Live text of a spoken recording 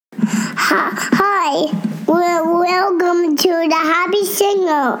Hi, welcome to the Happy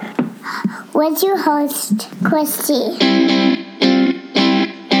Singer with your host, Christy. Be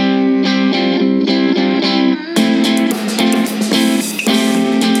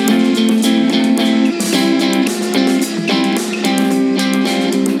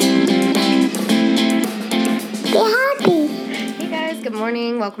happy. Hey guys, good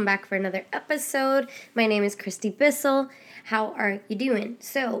morning. Welcome back for another episode. My name is Christy Bissell. How are you doing?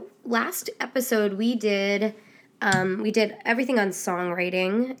 So last episode we did everything on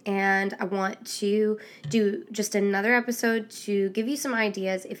songwriting, and I want to do just another episode to give you some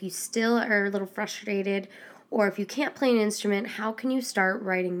ideas if you still are a little frustrated or if you can't play an instrument, how can you start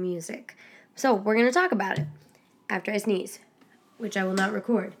writing music? So we're going to talk about it after I sneeze, which I will not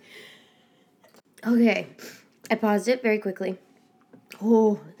record. Okay, I paused it very quickly.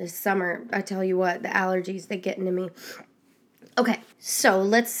 Oh, this summer, I tell you what, the allergies, they get into me. Okay, so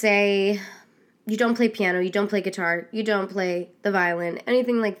let's say you don't play piano, you don't play guitar, you don't play the violin,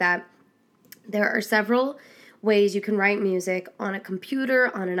 anything like that. There are several ways you can write music on a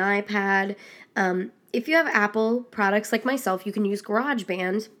computer, on an iPad. If you have Apple products like myself, you can use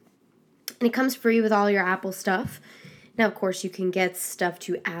GarageBand, and it comes free with all your Apple stuff. Now, of course, you can get stuff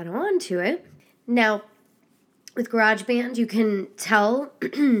to add on to it. Now, with GarageBand, you can tell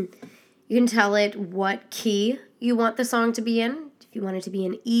it what key you want the song to be in. If you want it to be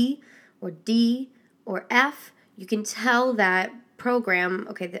in E or D or F, you can tell that program,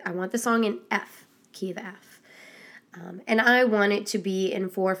 okay, I want the song in F, key of F. And I want it to be in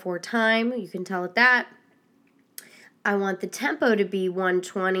 4/4 time. You can tell it that. I want the tempo to be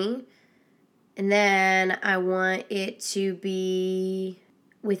 120. And then I want it to be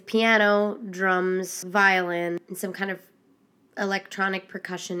with piano, drums, violin, and some kind of electronic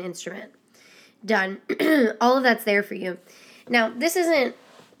percussion instrument. Done. All of that's there for you. Now, this isn't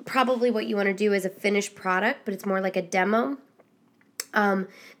probably what you want to do as a finished product, but it's more like a demo. Because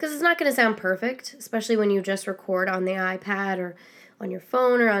it's not going to sound perfect, especially when you just record on the iPad or on your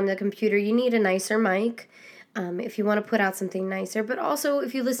phone or on the computer. You need a nicer mic if you want to put out something nicer. But also,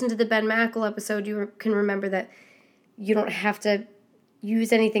 if you listen to the Ben Mackle episode, you can remember that you don't have to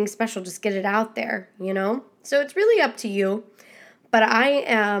use anything special, just get it out there, you know? So it's really up to you. But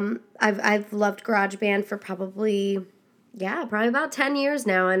I've loved GarageBand for probably about 10 years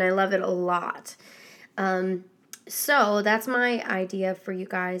now, and I love it a lot. So that's my idea for you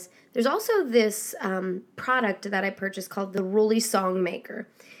guys. There's also this product that I purchased called the Roli Song Maker,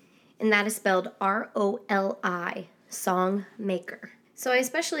 and that is spelled ROLI, Song Maker. So I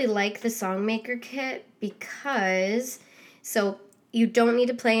especially like the Song Maker kit because, you don't need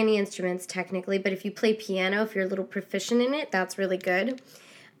to play any instruments technically, but if you play piano, if you're a little proficient in it, that's really good.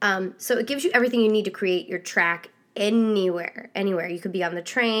 So it gives you everything you need to create your track anywhere. You could be on the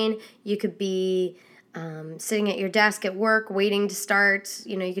train, you could be sitting at your desk at work waiting to start,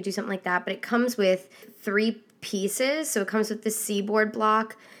 you could do something like that, but it comes with 3 pieces. So it comes with the C-board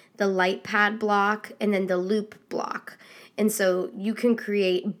block, the light pad block, and then the loop block. And so you can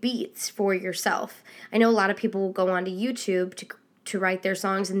create beats for yourself. I know a lot of people will go onto YouTube to write their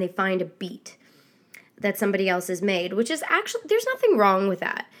songs, and they find a beat that somebody else has made, which is actually, there's nothing wrong with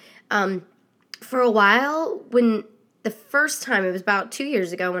that. For a while, when the first time, it was about 2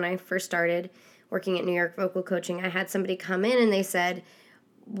 years ago when I first started working at New York Vocal Coaching, I had somebody come in and they said,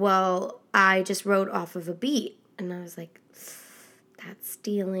 well, I just wrote off of a beat. And I was like, that's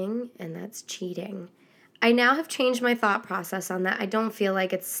stealing and that's cheating. I now have changed my thought process on that. I don't feel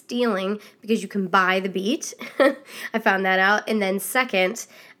like it's stealing because you can buy the beat. I found that out. And then second,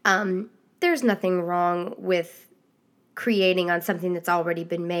 there's nothing wrong with creating on something that's already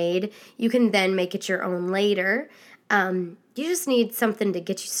been made. You can then make it your own later. You just need something to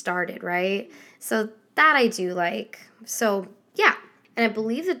get you started, right? So that I do like. So yeah. And I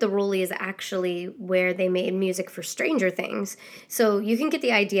believe that the Roli is actually where they made music for Stranger Things. So you can get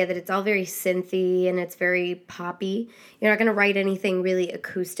the idea that it's all very synthy and it's very poppy. You're not going to write anything really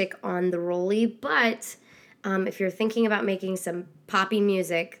acoustic on the Roli, but if you're thinking about making some poppy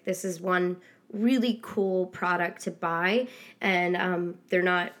music, this is one really cool product to buy. And I'm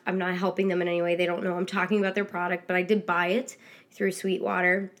not helping them in any way. They don't know I'm talking about their product, but I did buy it through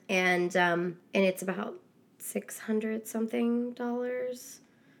Sweetwater, and it's about $600 something.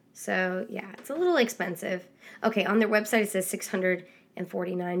 So yeah, it's a little expensive. Okay, on their website it says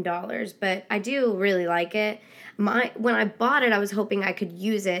 $649, but I do really like it. When I bought it, I was hoping I could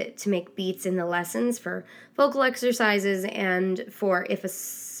use it to make beats in the lessons for vocal exercises and for if a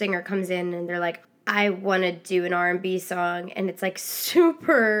singer comes in and they're like, I want to do an R&B song, and it's like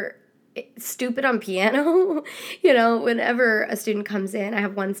super stupid on piano. Whenever a student comes in, I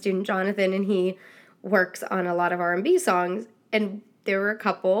have one student, Jonathan, and he works on a lot of R&B songs, and there were a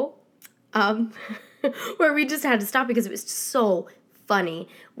couple where we just had to stop because it was so funny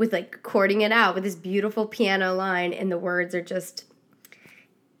with like chording it out with this beautiful piano line, and the words are just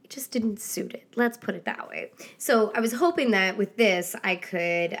didn't suit it. Let's put it that way. So I was hoping that with this I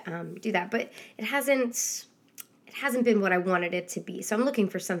could do that, but it hasn't been what I wanted it to be. So I'm looking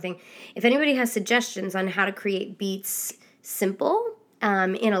for something. If anybody has suggestions on how to create beats simple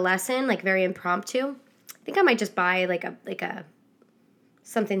in a lesson, like very impromptu, I think I might just buy like a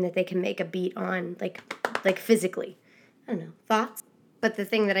something that they can make a beat on, like physically. I don't know. Thoughts? But the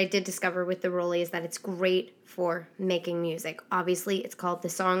thing that I did discover with the Rolly is that it's great for making music. Obviously, it's called the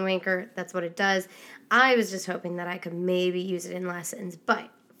Songmaker. That's what it does. I was just hoping that I could maybe use it in lessons. But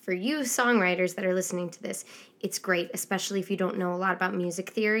for you songwriters that are listening to this, it's great, especially if you don't know a lot about music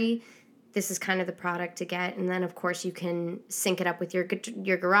theory. This is kind of the product to get. And then, of course, you can sync it up with your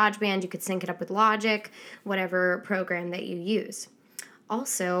GarageBand. You could sync it up with Logic, whatever program that you use.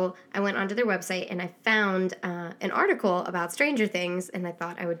 Also, I went onto their website and I found an article about Stranger Things, and I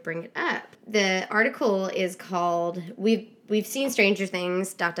thought I would bring it up. The article is called "We've Seen Stranger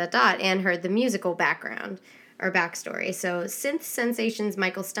Things ... and heard the musical background or backstory." So, synth sensations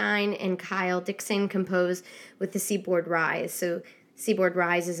Michael Stein and Kyle Dixon compose with the Seaboard Rise. So, Seaboard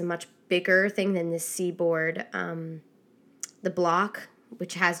Rise is a much bigger thing than the Seaboard, the block,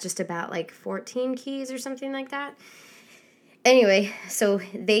 which has just about like 14 keys or something like that. Anyway, so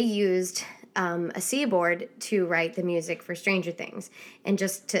they used a Seaboard to write the music for Stranger Things. And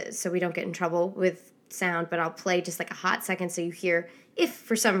so we don't get in trouble with sound, but I'll play just like a hot second so you hear, if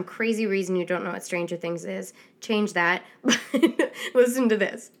for some crazy reason you don't know what Stranger Things is, change that. Listen to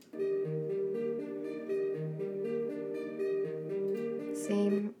this.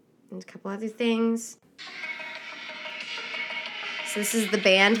 Same, and a couple other things. So this is the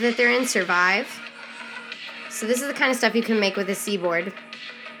band that they're in, Survive. So this is the kind of stuff you can make with a Seaboard.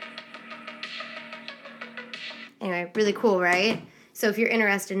 Anyway, really cool, right? So if you're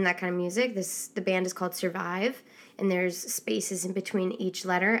interested in that kind of music, the band is called Survive, and there's spaces in between each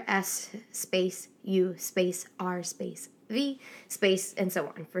letter, S space U space R space V space, and so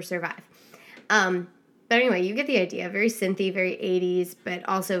on for Survive. But anyway, you get the idea. Very synthy, very 80s, but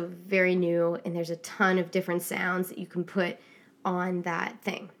also very new, and there's a ton of different sounds that you can put on that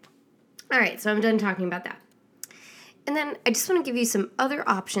thing. All right, so I'm done talking about that. And then I just want to give you some other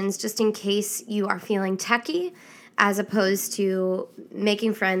options just in case you are feeling techie, as opposed to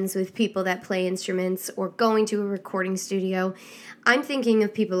making friends with people that play instruments or going to a recording studio. I'm thinking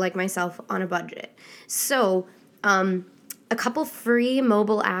of people like myself on a budget. So a couple free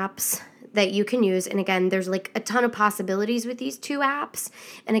mobile apps that you can use. And again, there's like a ton of possibilities with these two apps.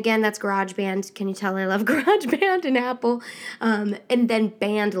 And again, that's GarageBand. Can you tell I love GarageBand and Apple? And then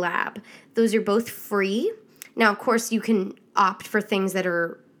BandLab. Those are both free. Now, of course, you can opt for things that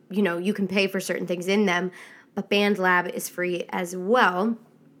are, you can pay for certain things in them, but BandLab is free as well.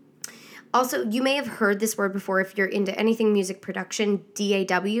 Also, you may have heard this word before if you're into anything music production,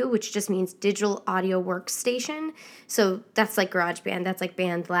 DAW, which just means Digital Audio Workstation. So that's like GarageBand, that's like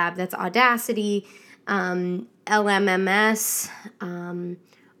BandLab, that's Audacity, LMMS,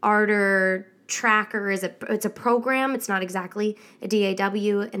 Ardour, Tracker it's a program. It's not exactly a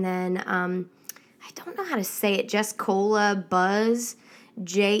DAW. And then I don't know how to say it. Jeskola Buzz,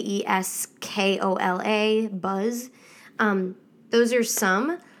 Jeskola Buzz. Those are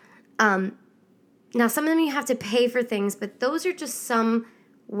some. Now, some of them you have to pay for things, but those are just some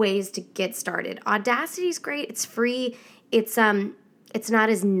ways to get started. Audacity's great. It's free. It's not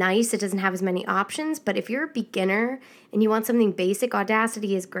as nice. It doesn't have as many options, but if you're a beginner and you want something basic,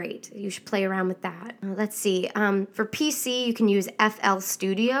 Audacity is great. You should play around with that. Let's see. For PC, you can use FL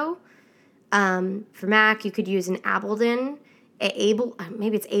Studio. For Mac, you could use an Ableton.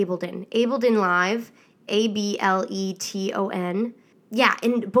 Maybe it's Ableton. Ableton Live. Ableton. Yeah,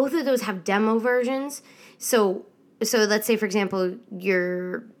 and both of those have demo versions. So let's say, for example,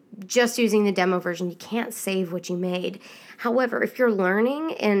 you're just using the demo version. You can't save what you made. However, if you're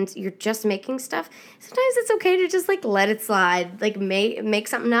learning and you're just making stuff, sometimes it's okay to just like let it slide, like make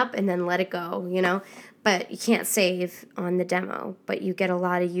something up and then let it go, But you can't save on the demo, but you get a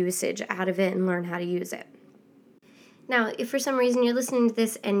lot of usage out of it and learn how to use it. Now, if for some reason you're listening to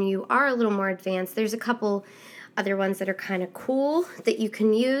this and you are a little more advanced, there's a couple other ones that are kind of cool that you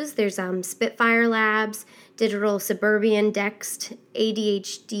can use. There's Spitfire Labs, Digital Suburban Dext,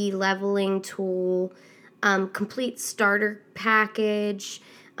 ADHD Leveling Tool, Complete Starter Package.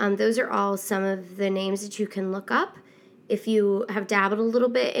 Those are all some of the names that you can look up if you have dabbled a little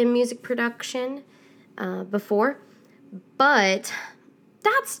bit in music production before. But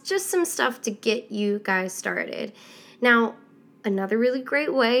that's just some stuff to get you guys started. Now, another really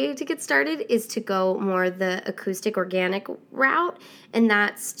great way to get started is to go more the acoustic organic route, and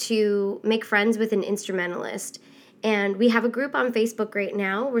that's to make friends with an instrumentalist. And we have a group on Facebook right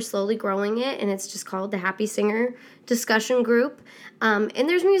now. We're slowly growing it, and it's just called the Happy Singer Discussion Group. And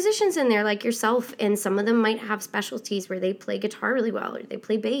there's musicians in there like yourself, and some of them might have specialties where they play guitar really well, or they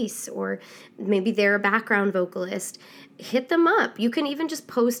play bass, or maybe they're a background vocalist. Hit them up. You can even just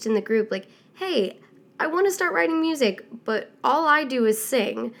post in the group like, hey, I want to start writing music, but all I do is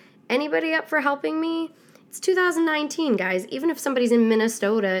sing. Anybody up for helping me? It's 2019, guys. Even if somebody's in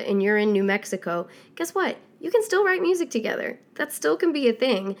Minnesota and you're in New Mexico, guess what? You can still write music together. That still can be a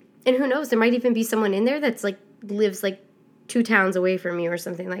thing. And who knows, there might even be someone in there that's lives 2 towns away from you or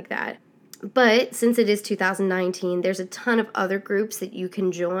something like that. But since it is 2019, there's a ton of other groups that you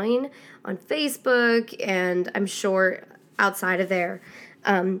can join on Facebook, and I'm sure outside of there.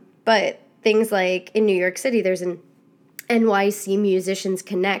 But things like in New York City, there's an NYC Musicians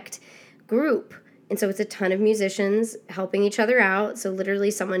Connect group. And so it's a ton of musicians helping each other out. So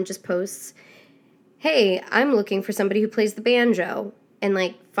literally someone just posts, hey, I'm looking for somebody who plays the banjo.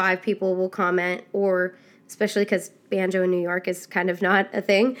 And 5 people will comment, or especially because banjo in New York is kind of not a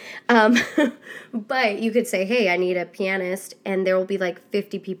thing. But you could say, hey, I need a pianist. And there will be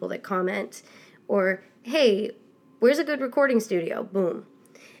 50 people that comment. Or, hey, where's a good recording studio? Boom.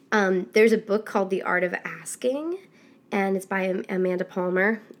 There's a book called The Art of Asking, and it's by Amanda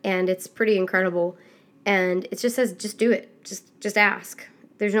Palmer, and it's pretty incredible. And it just says, just do it. Just ask.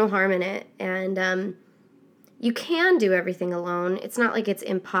 There's no harm in it. And you can do everything alone. It's not like it's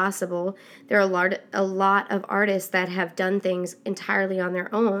impossible. There are a lot of artists that have done things entirely on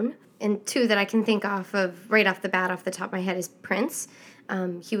their own. And 2 that I can think right off the bat, off the top of my head, is Prince.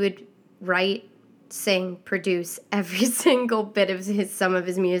 He would write, sing, produce every single bit of some of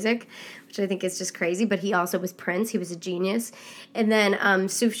his music, which I think is just crazy. But he also was Prince. He was a genius. And then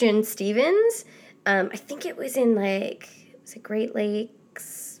Sufjan Stevens, I think it was in was it Great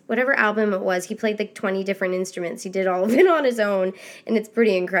Lakes, whatever album it was. He played 20 different instruments. He did all of it on his own, and it's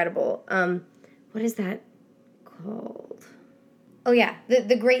pretty incredible. What is that called? Oh yeah,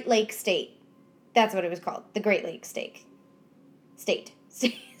 the Great Lake State. That's what it was called. The Great Lake State.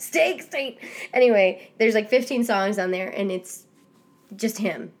 Anyway, there's 15 songs on there, and it's just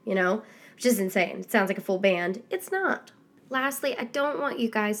him, which is insane. It sounds like a full band. It's not. Lastly, I don't want you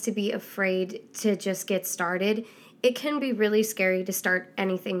guys to be afraid to just get started. It can be really scary to start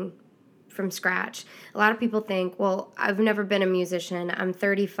anything from scratch. A lot of people think, well, I've never been a musician. I'm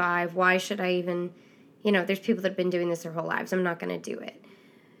 35. Why should I even, there's people that have been doing this their whole lives. I'm not going to do it.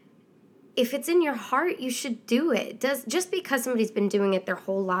 If it's in your heart, you should do it. Just because somebody's been doing it their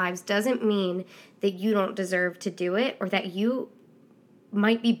whole lives doesn't mean that you don't deserve to do it, or that you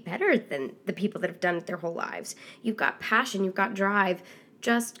might be better than the people that have done it their whole lives. You've got passion, you've got drive.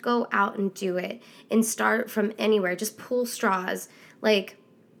 Just go out and do it, and start from anywhere. Just pull straws.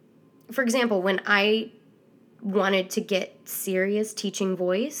 For example, when I wanted to get serious teaching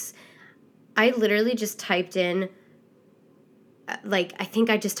voice, I literally just typed in I think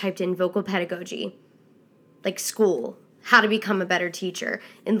I just typed in vocal pedagogy, school, how to become a better teacher.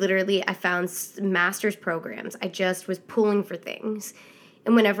 And literally I found master's programs. I just was pulling for things.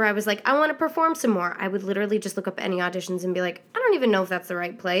 And whenever I was I want to perform some more, I would literally just look up any auditions and be I don't even know if that's the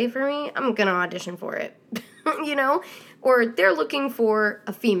right play for me. I'm going to audition for it, Or they're looking for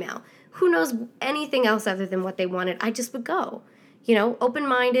a female. Who knows anything else other than what they wanted? I just would go,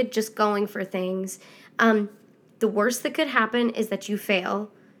 open-minded, just going for things. The worst that could happen is that you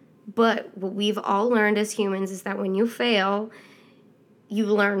fail, but what we've all learned as humans is that when you fail, you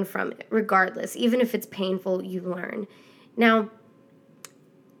learn from it, regardless. Even if it's painful, you learn. Now,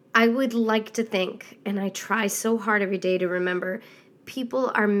 I would like to think, and I try so hard every day to remember,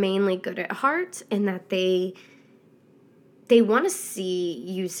 people are mainly good at heart, and that they want to see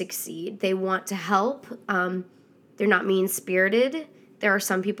you succeed. They want to help. They're not mean-spirited. There are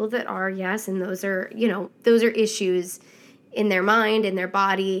some people that are, yes, and those are issues in their mind, in their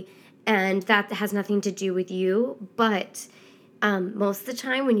body, and that has nothing to do with you. But most of the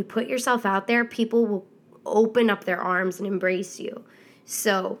time when you put yourself out there, people will open up their arms and embrace you.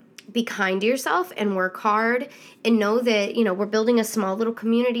 So be kind to yourself and work hard, and know that, we're building a small little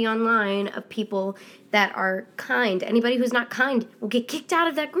community online of people that are kind. Anybody who's not kind will get kicked out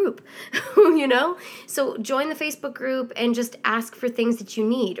of that group, So join the Facebook group and just ask for things that you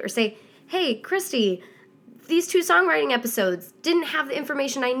need, or say, hey, Christy, these 2 songwriting episodes didn't have the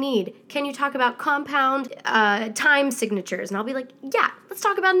information I need. Can you talk about compound time signatures? And I'll be like, yeah, let's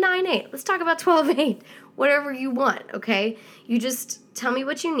talk about 9/8. Let's talk about 12/8. Whatever you want, okay? You just tell me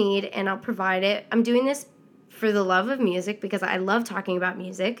what you need, and I'll provide it. I'm doing this for the love of music because I love talking about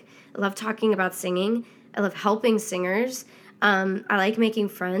music. I love talking about singing. I love helping singers. I like making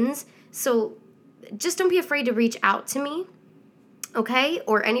friends. So just don't be afraid to reach out to me, okay?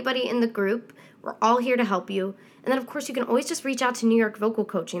 Or anybody in the group. We're all here to help you. And then, of course, you can always just reach out to New York Vocal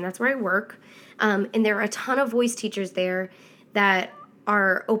Coaching. That's where I work. And there are a ton of voice teachers there that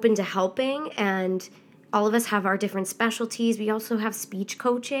are open to helping. And all of us have our different specialties. We also have speech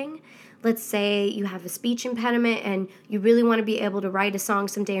coaching. Let's say you have a speech impediment and you really want to be able to write a song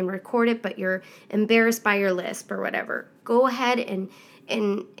someday and record it, but you're embarrassed by your lisp or whatever. Go ahead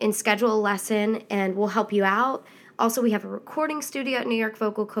and schedule a lesson, and we'll help you out. Also, we have a recording studio at New York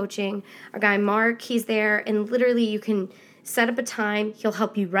Vocal Coaching. Our guy Mark, he's there, and literally you can set up a time. He'll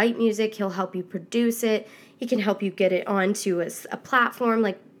help you write music. He'll help you produce it. He can help you get it onto a platform.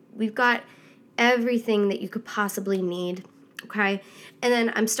 Like, we've got everything that you could possibly need, okay? And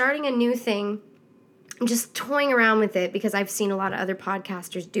then I'm starting a new thing. I'm just toying around with it because I've seen a lot of other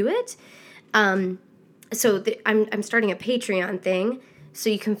podcasters do it. I'm starting a Patreon thing, so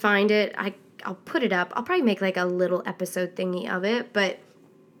you can find it. I'll put it up. I'll probably make like a little episode thingy of it, but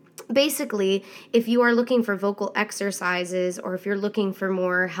basically, if you are looking for vocal exercises or if you're looking for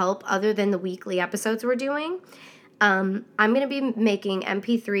more help other than the weekly episodes we're doing, I'm going to be making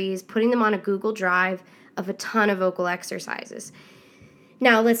MP3s, putting them on a Google Drive of a ton of vocal exercises.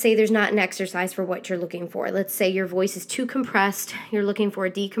 Now, let's say there's not an exercise for what you're looking for. Let's say your voice is too compressed. You're looking for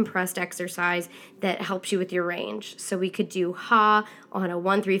a decompressed exercise that helps you with your range. So we could do ha on a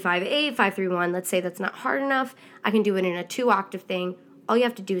 1-3-5-8, 5-3-1. Let's say that's not hard enough. I can do it in a 2-octave thing. All you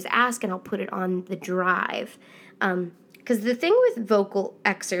have to do is ask, and I'll put it on the drive. Because the thing with vocal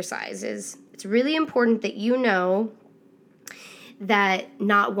exercises, it's really important that you know that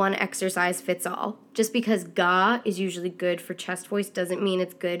not one exercise fits all. Just because ga is usually good for chest voice doesn't mean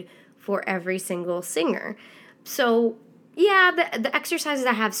it's good for every single singer. So, yeah, the exercises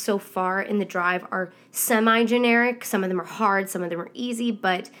I have so far in the drive are semi-generic. Some of them are hard, some of them are easy,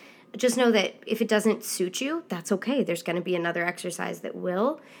 but just know that if it doesn't suit you, that's okay. There's going to be another exercise that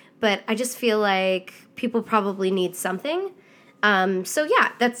will. But I just feel like people probably need something. So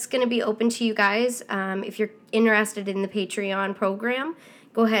yeah, that's going to be open to you guys. If you're interested in the Patreon program,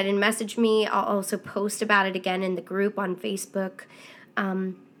 go ahead and message me. I'll also post about it again in the group on Facebook.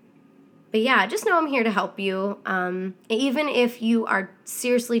 But yeah, just know I'm here to help you. Even if you are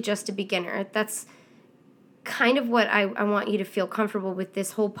seriously just a beginner, that's kind of what I want you to feel comfortable with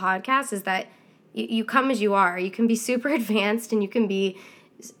this whole podcast, is that you come as you are. You can be super advanced and you can be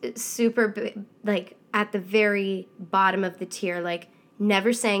super, like, at the very bottom of the tier, like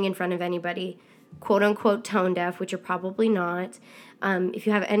never sang in front of anybody, quote unquote tone deaf, which you're probably not. If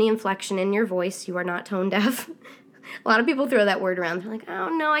you have any inflection in your voice, you are not tone deaf. A lot of people throw that word around. They're like, oh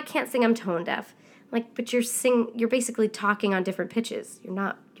no, I can't sing, I'm tone deaf. Like, but you're basically talking on different pitches. You're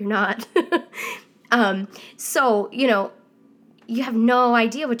not. So, you have no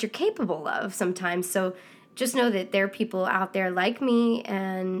idea what you're capable of sometimes. So just know that there are people out there like me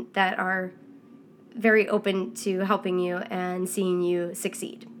and that are very open to helping you and seeing you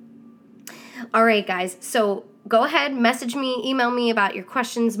succeed. All right, guys. So go ahead, message me, email me about your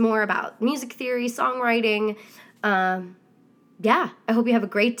questions, more about music theory, songwriting. Yeah, I hope you have a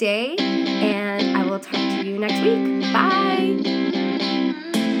great day, and I will talk to you next week. Bye.